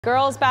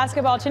Girls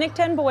basketball to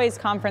NIC-10 boys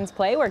conference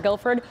play, where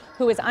Guilford,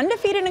 who is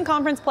undefeated in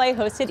conference play,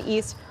 hosted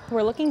East, who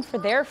are looking for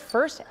their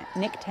first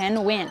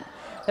NIC-10 win.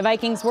 The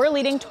Vikings were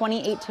leading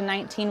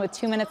 28-19 with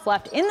 2 minutes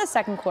left in the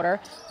second quarter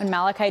when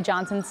Malachi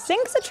Johnson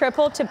sinks a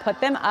triple to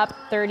put them up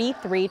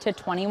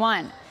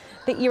 33-21.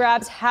 The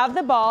Arabs have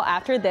the ball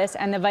after this,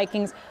 and the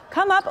Vikings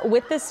come up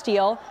with the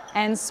steal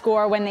and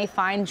score when they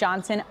find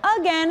Johnson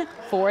again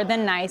for the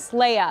nice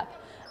layup.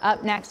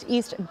 Up next,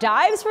 East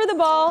dives for the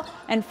ball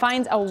and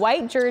finds a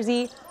white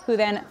jersey, who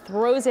then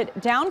throws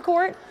it down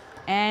court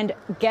and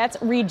gets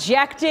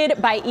rejected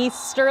by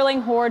East's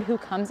Sterling Horde, who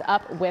comes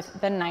up with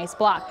the nice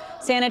block.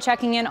 Santa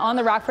checking in on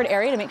the Rockford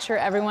area to make sure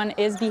everyone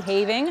is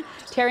behaving.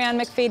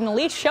 Terrion McFadden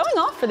Leach showing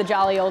off for the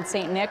jolly old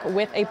St. Nick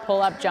with a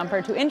pull-up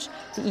jumper to inch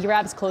the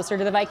Arabs closer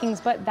to the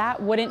Vikings, but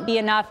that wouldn't be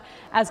enough,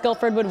 as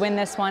Guilford would win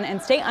this one and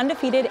stay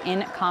undefeated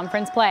in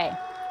conference play.